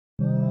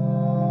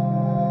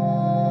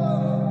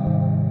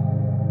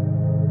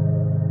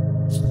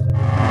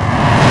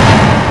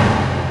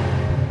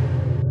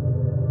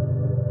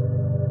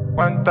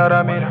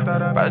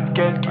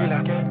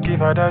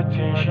her that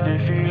thing, she dey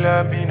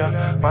feel me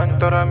now.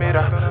 Pantora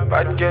mira,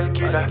 bad girl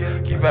killer.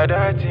 Give her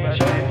that thing, she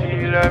dey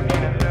feel me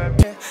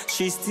now.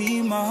 She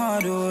steal my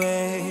heart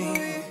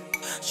away.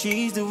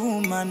 She's the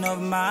woman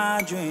of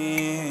my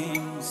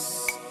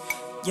dreams.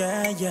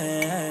 Yeah,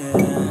 yeah.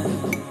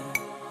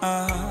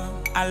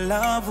 I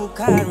love who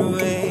carry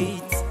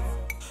weight.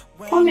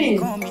 When you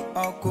call me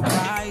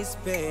occupy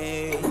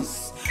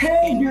space.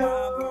 Hey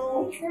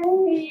girl.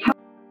 Hey.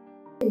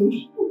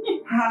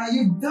 How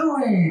you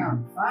doing?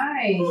 I'm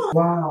fine.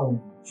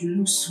 Wow, you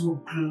look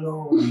so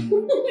glowing.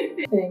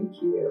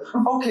 Thank you.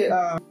 Okay,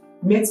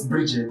 meet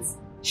Bridget.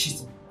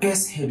 She's the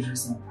best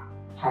hairdresser.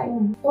 Hi.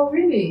 Oh,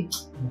 really?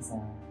 Yes,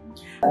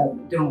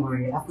 don't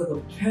worry, I've got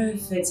the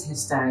perfect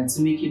hairstyle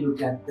to make you look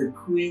like the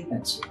queen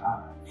that you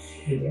are.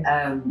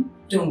 Yeah.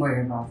 Don't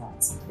worry about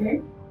that.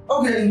 Okay.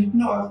 Okay, you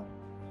know what?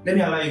 Let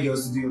me allow you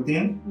girls to do your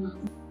thing.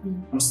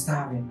 Mm-hmm. I'm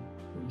starving.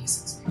 Let me get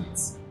some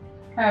minutes.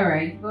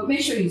 Alright, but make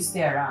sure you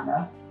stay around,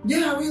 huh?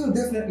 Yeah, I will,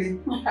 definitely.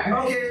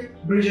 Okay,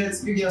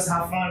 Bridget, you girls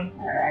have fun.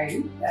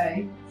 Alright,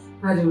 bye.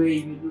 By the way,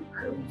 you look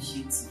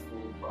beautiful.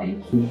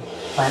 Thank you.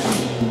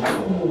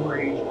 Don't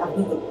worry, I've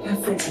got the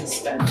perfect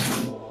hairstyle.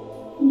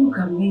 You look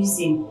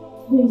amazing.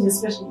 Today's your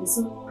special day,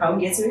 so can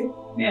we get to it?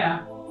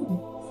 Yeah.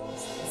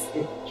 Let's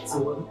get to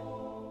work.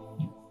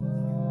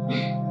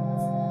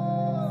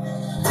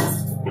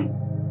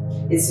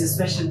 It's your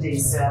special day,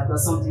 so I've got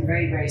something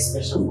very, very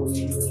special for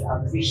you. You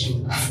would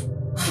appreciate it.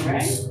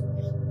 Alright?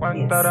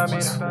 Pantora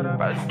mira,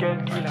 bad girl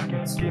killer.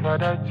 Give her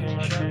that thing,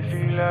 she dey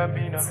feel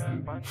me now.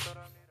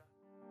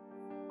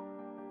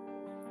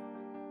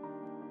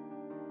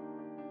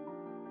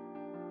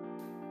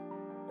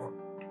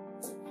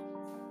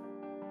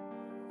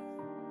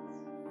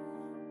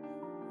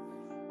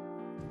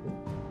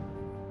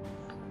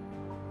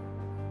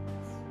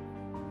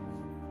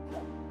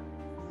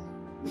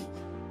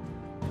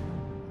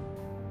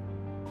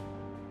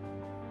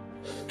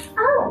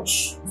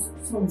 Ouch!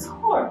 Sounds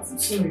hard. I'm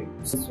sorry.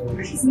 I'm so sorry.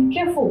 Please be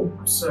careful.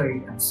 I'm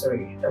sorry. I'm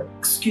sorry.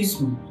 Excuse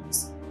me,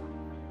 please.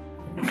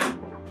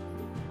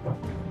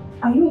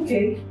 Are you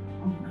okay?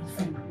 I'm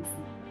fine.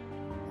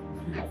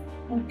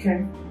 Okay.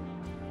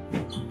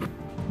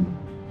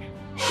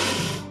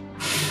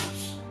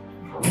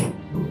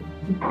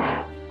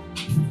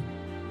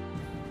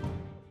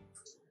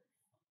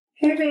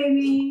 Hey,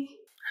 baby.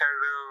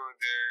 Hello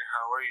there,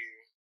 how are you?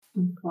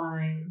 I'm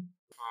fine.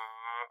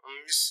 I'm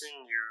missing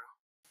you.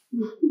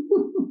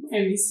 I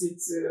miss you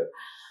too.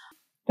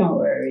 Don't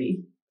worry.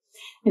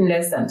 In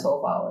less than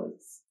 12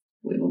 hours,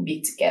 we will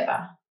be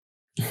together.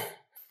 And we'll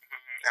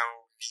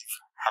live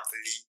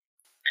happily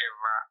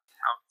ever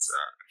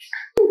after.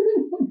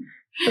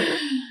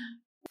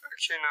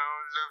 Okay, now,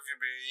 love you,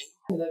 baby.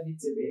 I love you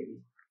too, baby.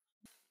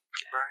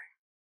 Bye.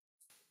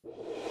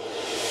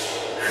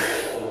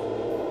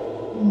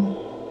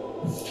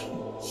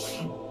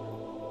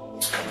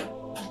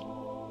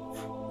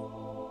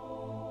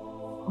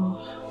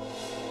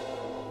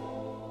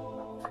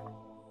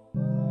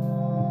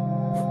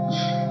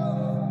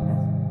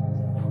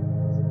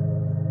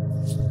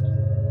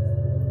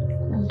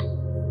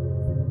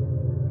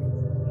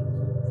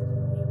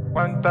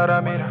 Pantora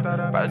mira,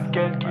 bad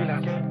girl killer.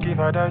 Give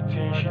her that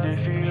thing, she dey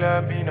feel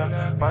me now.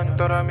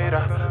 Pantora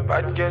mira,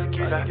 bad girl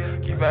killer.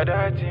 Give her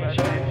that thing, she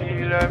dey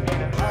feel me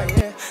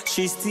now.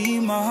 She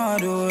steal my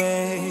heart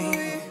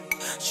away.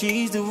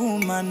 She's the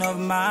woman of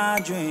my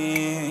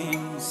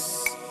dreams.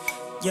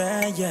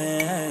 Yeah,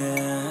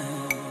 yeah.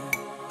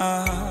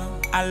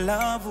 I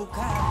love who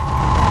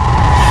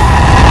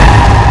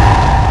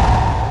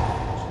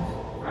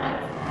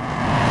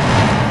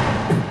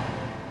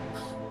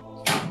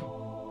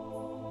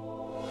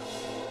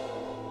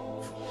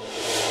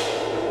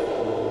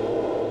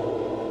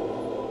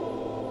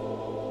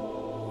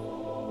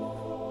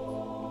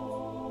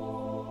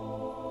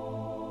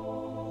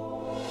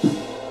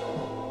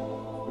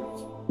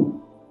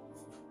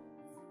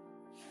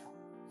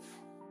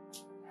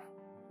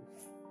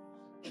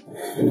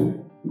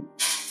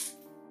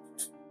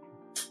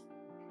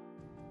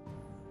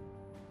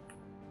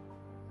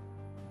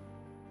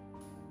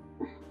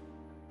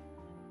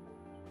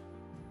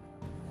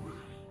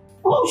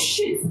Oh,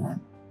 shit.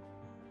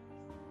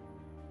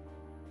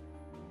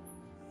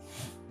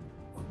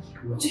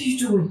 What are you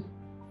doing?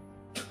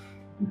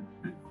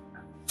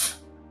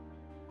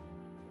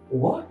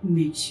 What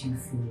makes you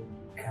feel you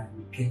can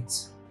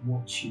get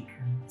what you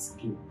can't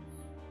give?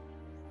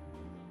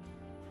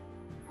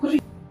 What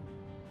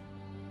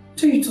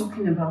are you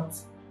talking about?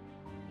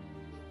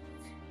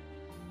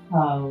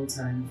 How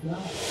time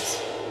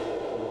flies.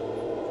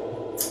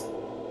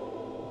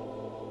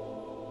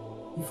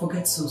 You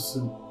forget so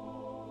soon.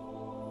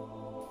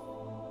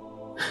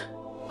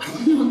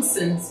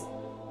 Nonsense.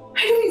 I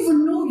don't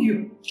even know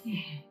you.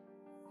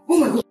 Oh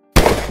my God.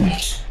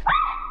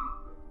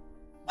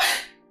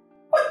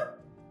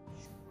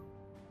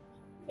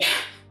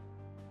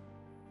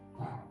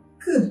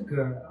 Good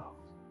girl.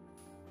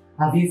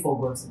 Have you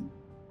forgotten?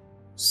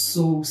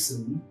 So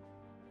soon?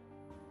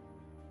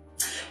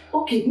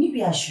 Okay,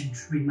 maybe I should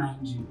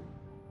remind you.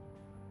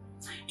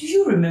 Do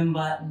you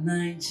remember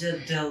Niger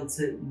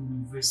Delta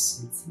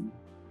University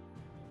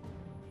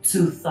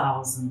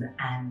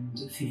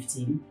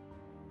 2015?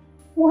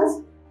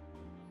 What?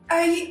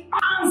 I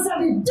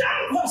answered the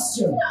damn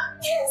question!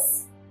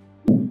 Yes!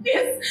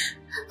 Yes!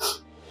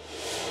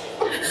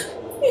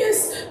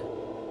 Yes!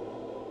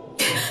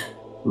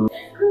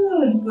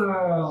 Good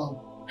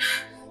girl.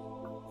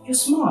 You're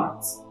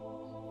smart.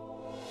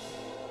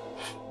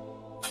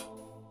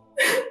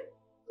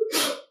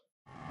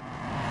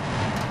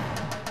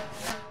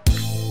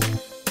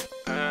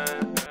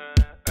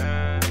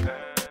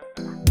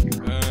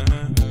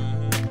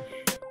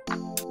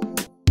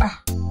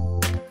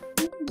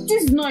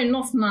 This is not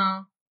enough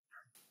now.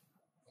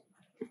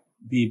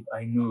 Babe,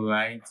 I know,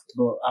 right?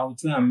 But I'll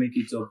try and make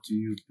it up to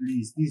you.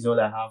 Please, this is all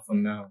I have for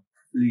now.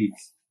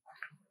 Please.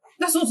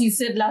 That's what you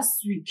said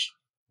last week.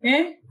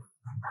 Eh?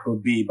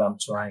 But babe, I'm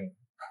trying.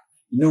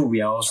 You know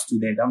we are all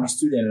students. I'm a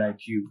student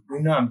like you.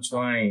 You know I'm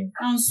trying.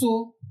 And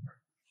so?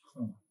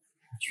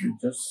 You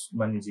just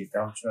manage it.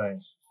 I'll try.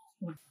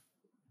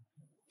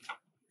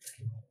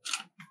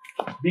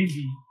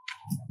 Baby,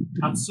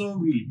 I'm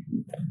sorry.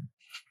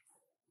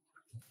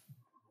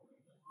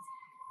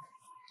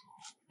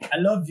 I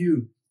love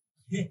you.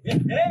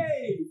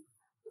 Hey,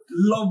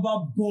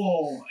 lover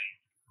boy.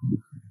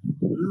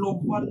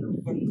 Lover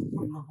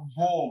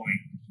boy.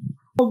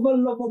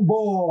 Lover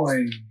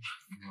boy.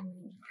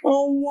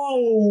 Oh,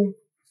 wow.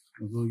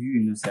 Although you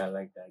know, say I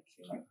like that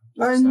kid.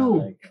 I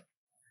know.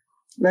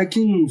 Like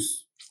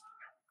Kings.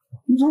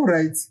 It's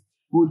alright.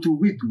 But to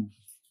wait.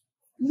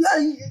 Yeah,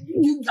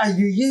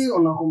 you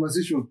on our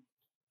conversation.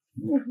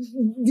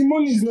 The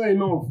money is not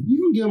enough. You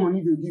don't get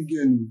money to give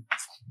girl.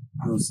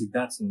 No, see,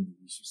 that's not the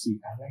issue. See,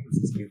 I like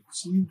this girl.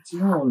 She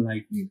don't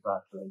like me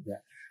back like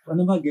that. I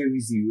never get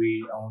reason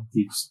where I won't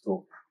take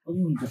stop.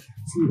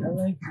 See, I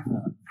like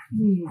her.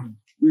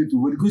 Wait,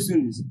 but the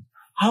question is,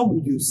 how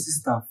would your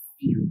sister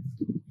feel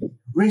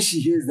when she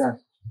hears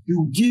that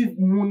you give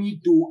money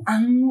to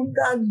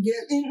another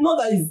girl? Not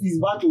that it's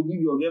bad to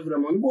give your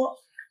girlfriend money, but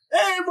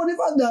for the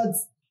fact that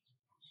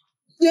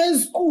you're in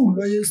school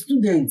or you're a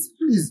student,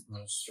 please,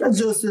 let's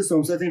just say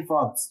some certain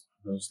facts.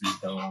 Just leave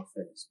that one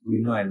first. We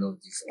know I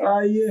love this guy.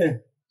 Ah, yeah.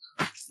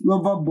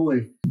 Lover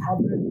boy. Are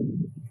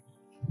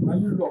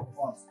you love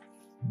fast?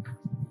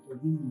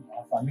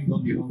 Our family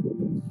don't be hungry.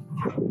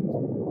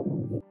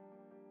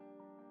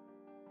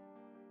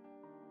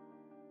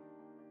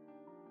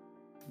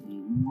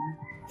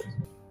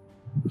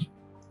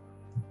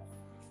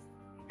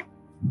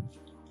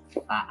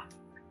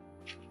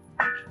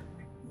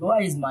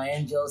 Why is my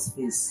angel's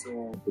face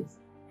so...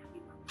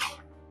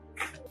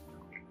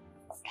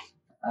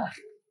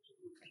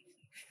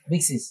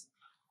 Big sis,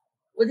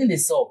 what did they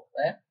saw?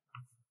 Eh?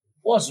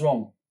 What's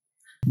wrong?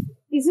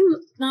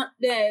 Isn't not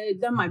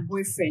that my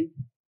boyfriend?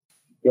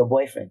 Your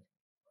boyfriend?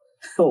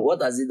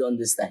 What has he done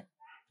this time?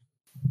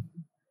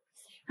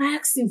 I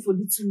asked him for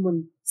little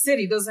money. He said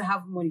he doesn't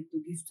have money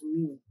to give to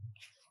me.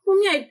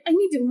 Mommy, I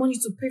need the money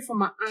to pay for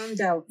my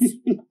handout.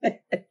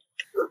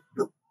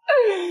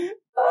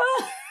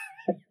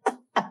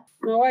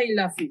 Now why are you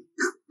laughing?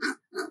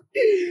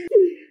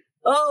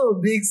 Oh,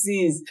 big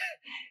sis.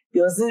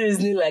 You're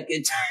seriously like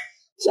a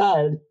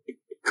child. Is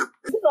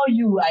it not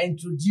you I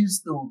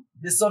introduced to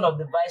the son of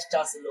the vice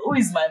chancellor, who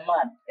is my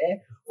man,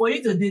 for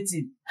you to date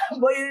him?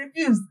 But you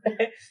refused.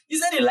 You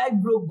said you like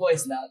broke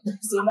boys now.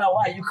 So now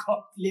why are you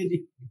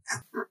complaining?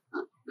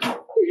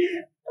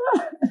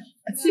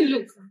 See,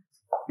 look.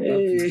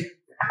 Hey.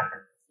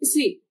 You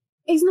see,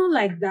 it's not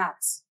like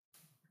that.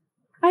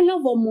 I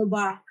love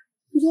Omoba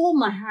with all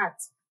my heart.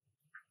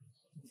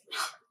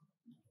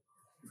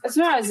 As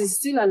far as he's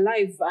still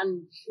alive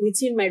and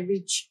within my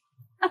reach,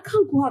 I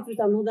can't go out with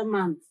another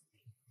man.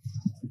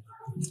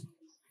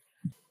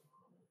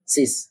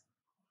 Sis,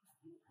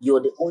 you're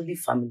the only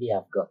family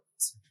I've got.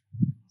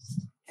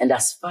 And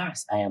as far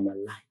as I am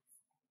alive,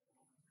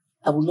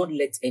 I will not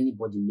let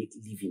anybody make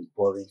living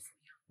boring for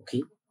you,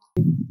 okay?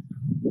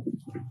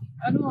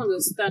 I don't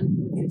understand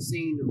what you're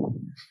saying, though.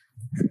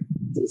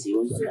 Sis, you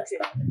won't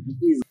understand.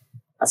 Please,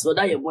 as for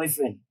that, your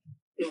boyfriend,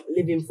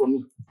 leave him for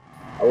me.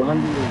 I will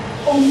handle him.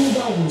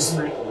 Omoba was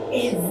my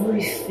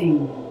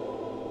everything.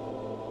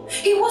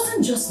 He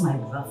wasn't just my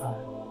brother.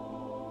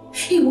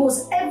 He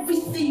was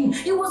everything.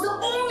 He was the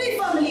only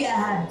family I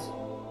had.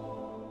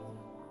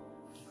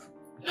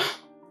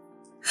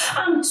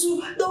 And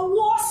the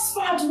worst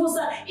part was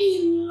that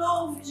he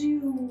loved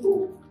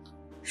you.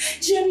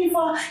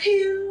 Jennifer,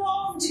 he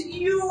loved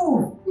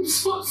you. I'm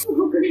so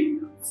sorry.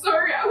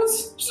 Sorry, I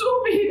was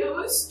stupid.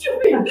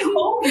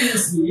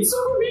 Obviously.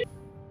 Sorry.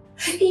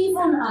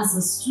 Even as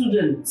a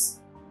student,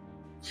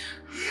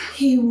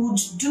 he would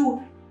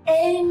do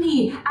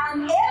any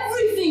and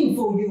everything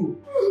for you.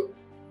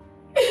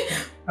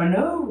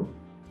 Oh,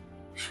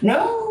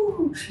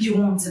 no, you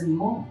wanted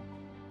more.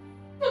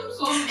 I'm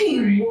so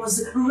sorry. He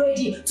was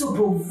ready to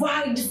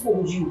provide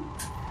for you.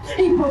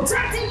 He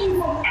protected you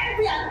from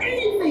every and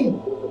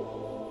anything.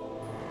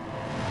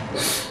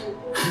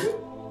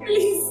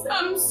 Please,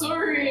 I'm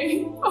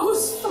sorry. I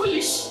was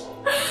foolish.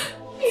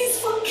 Please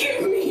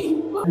forgive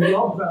me.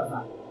 Your brother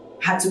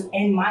to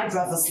end my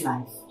brother's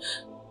life.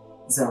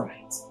 It's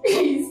alright.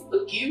 Please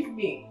forgive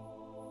me.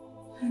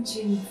 And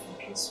Jennifer,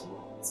 guess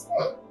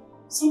what?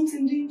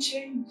 Something didn't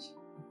change.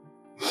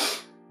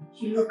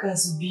 You look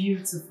as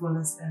beautiful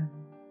as ever.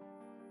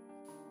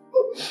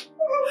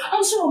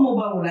 I'm sure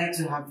Moba would like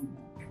to have you.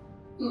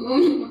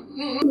 No.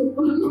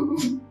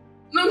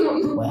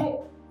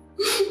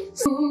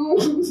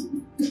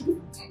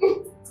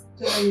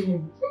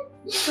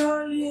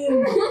 Darling.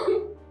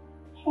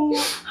 Oh,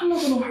 I'm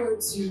not gonna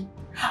hurt you.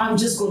 I'm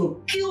just gonna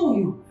kill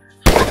you.